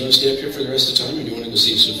 Okay? Do you want to stay up here for the rest of the time, or do you want to go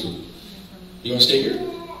see some food? You want to stay here?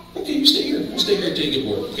 Okay, you stay here. You stay here until you get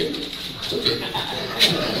bored. Okay? It's okay.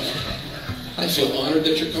 I feel honored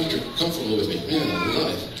that you're comfortable with me. Man, I'm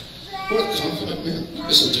alive. What a compliment, man.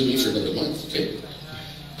 This will do me for another month. Okay?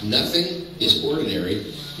 Nothing is ordinary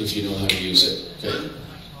if you know how to use it. Okay?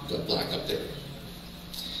 Got black up there.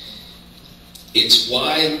 It's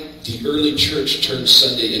why the early church turned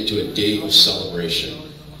Sunday into a day of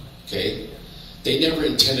celebration. Okay? They never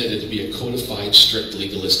intended it to be a codified, strict,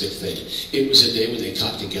 legalistic thing. It was a day when they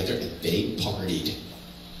got together and they partied.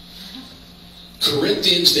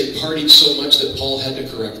 Corinthians, they partied so much that Paul had to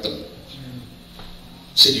correct them.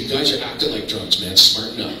 He said, "You guys are acting like drunks, man.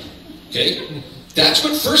 Smarten up." Okay? That's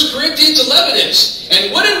what 1 Corinthians 11 is.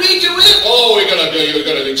 And what did we do with it? Oh, you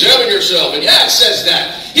gotta examine yourself. And yeah, it says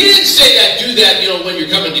that. He didn't say that, do that, when you're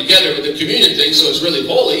coming together with the communion thing, so it's really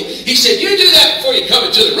holy. He said, you do that before you come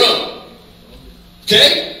into the room.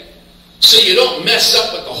 Okay? So you don't mess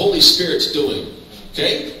up what the Holy Spirit's doing.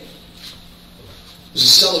 Okay? It was a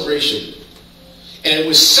celebration. And it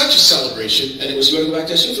was such a celebration, and it was, you want to go back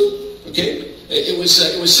to Sufu? Okay? It was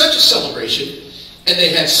such a celebration. And they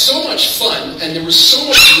had so much fun, and there was so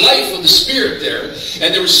much life of the Spirit there,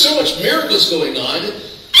 and there was so much miracles going on,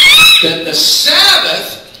 that the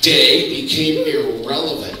Sabbath day became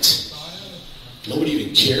irrelevant. Nobody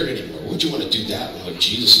even cared anymore. Would you want to do that with what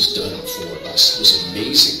Jesus has done for us? It was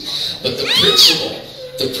amazing. But the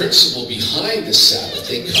principle behind the Sabbath,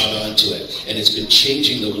 they caught on to it. And it's been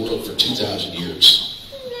changing the world for 2,000 years.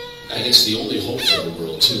 And it's the only hope for the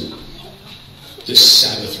world, too. This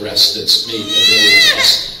Sabbath rest that's made available to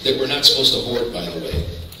us, that we're not supposed to hoard, by the way.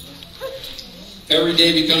 Every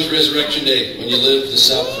day becomes Resurrection Day when you live the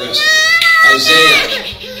Sabbath rest.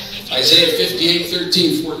 Isaiah 58,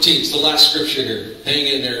 13, 14. It's the last scripture here. Hang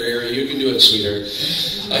in there, Ari. You can do it, sweetheart.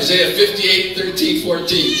 Isaiah 58, 13,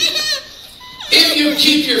 14. If you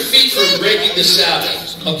keep your feet from breaking the Sabbath.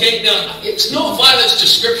 Okay, now, it's no violence to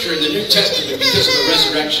scripture in the New Testament because of the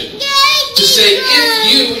resurrection. To say,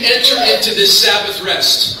 if you enter into this Sabbath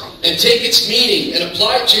rest and take its meaning and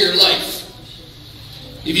apply it to your life,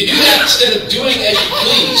 if you do that instead of doing as you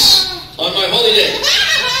please on my holy day,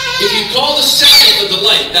 if you call the Sabbath a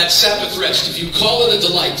delight, that Sabbath rest, if you call it a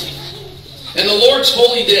delight, and the Lord's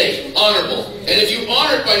holy day honorable, and if you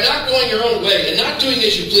honor it by not going your own way and not doing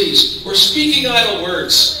as you please, or speaking idle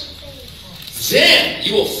words, then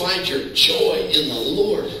you will find your joy in the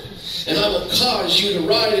Lord. And I will cause you to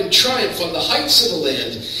ride in triumph on the heights of the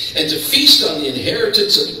land, and to feast on the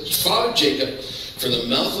inheritance of Father Jacob, for the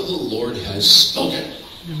mouth of the Lord has spoken.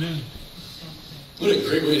 Amen. What a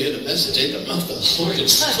great way to end a message, ain't the mouth of the Lord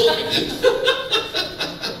has spoken.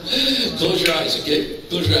 Close your eyes, okay?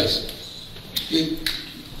 Close your eyes. Okay.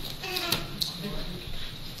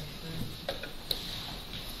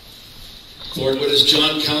 Lord, what does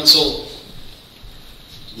John Counsell,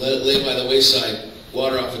 let it lay by the wayside,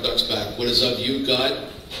 water off a duck's back? What is of you, God?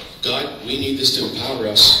 God, we need this to empower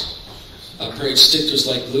us. I pray it stick to us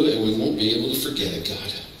like glue and we won't be able to forget it,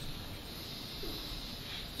 God.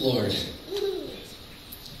 Lord,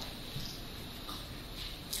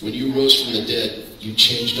 when you rose from the dead, you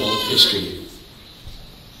changed all of history.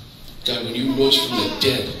 God, when you rose from the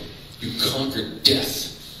dead, you conquered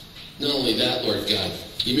death. Not only that, Lord God,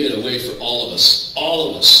 you made a way for all of us. All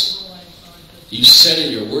of us. You said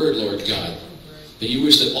in your word, Lord God, that you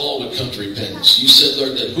wish that all would come to repentance. You said,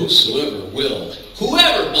 Lord, that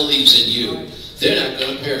whoever believes in you, they're not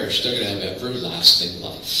going to perish. They're going to have everlasting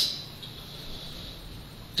life.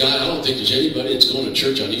 God, I don't think there's anybody that's going to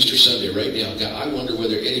church on Easter Sunday right now. God, I wonder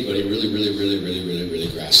whether anybody really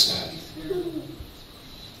grasps that.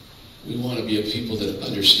 We want to be a people that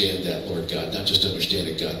understand that, Lord God. Not just understand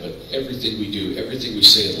it, God, but everything we do, everything we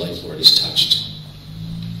say in life, Lord, is touched.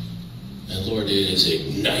 And Lord, it is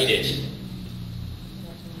ignited,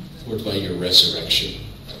 Lord, by your resurrection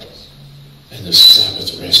and the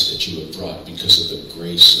Sabbath rest that you have brought because of the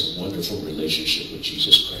grace and wonderful relationship with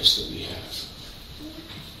Jesus Christ that we have.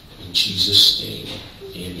 In Jesus' name,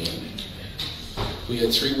 amen. We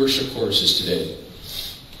had 3 worship choruses today.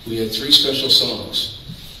 We had 3 special songs.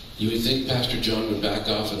 You would think Pastor John would back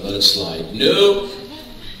off and let it slide. No!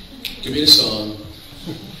 Give me the song.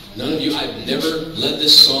 None of you, I've never led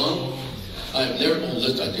this song. I've never,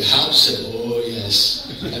 Hal said, oh yes.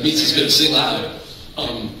 That means he's going to sing loud.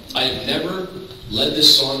 I've never led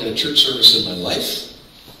this song in a church service in my life.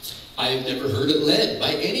 I've never heard it led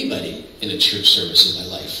by anybody in a church service in my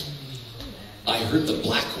life. I heard the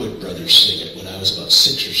Blackwood Brothers sing it when I was about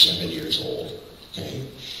 6 or 7 years old. Okay?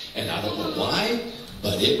 And I don't know why,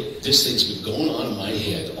 but this thing's been going on in my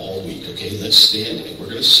head all week. Okay? Let's stand and we're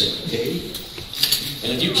going to sing. Okay?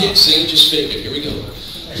 And if you can't sing, just fake it. Here we go.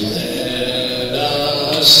 Let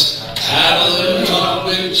us have a little talk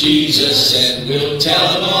with Jesus, and we'll tell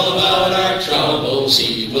him all about our troubles.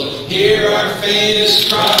 He will hear our faintest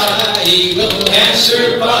cry. He will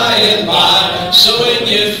answer by and by. So when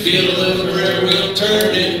you feel a little prayer, we'll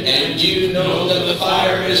turn it, and you know that the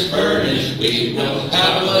fire is burning. We will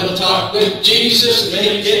have a little talk with Jesus,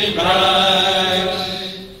 make it right.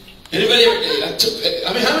 Anybody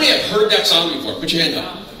ever, how many have heard that song before? Put your hand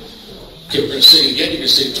up. Okay, we're going to sing it again. You're going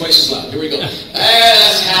to sing it twice as loud. Here we go.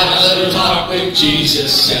 Let's have a little talk with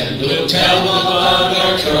Jesus, and we'll tell him about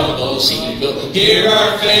our troubles. He will hear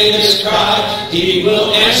our faintest cry. He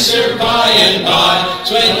will answer by and by.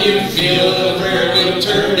 So when you feel the prayer, we'll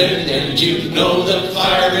turn it, and you know the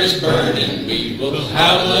fire is burning. We will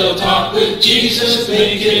have a little talk with Jesus,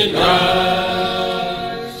 make it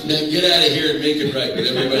right. Now get out of here and make it right with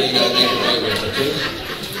everybody you got to make it right with, okay?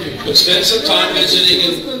 But spend some time visiting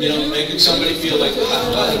and, making somebody feel like, I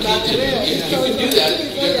can't do it. You can do that. You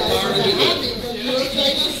got the power to do that.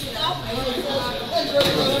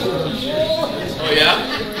 Oh, yeah?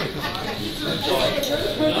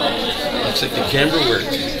 Looks like the camera worked.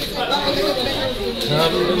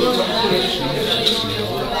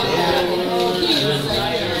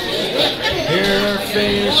 Here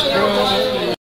face Christ.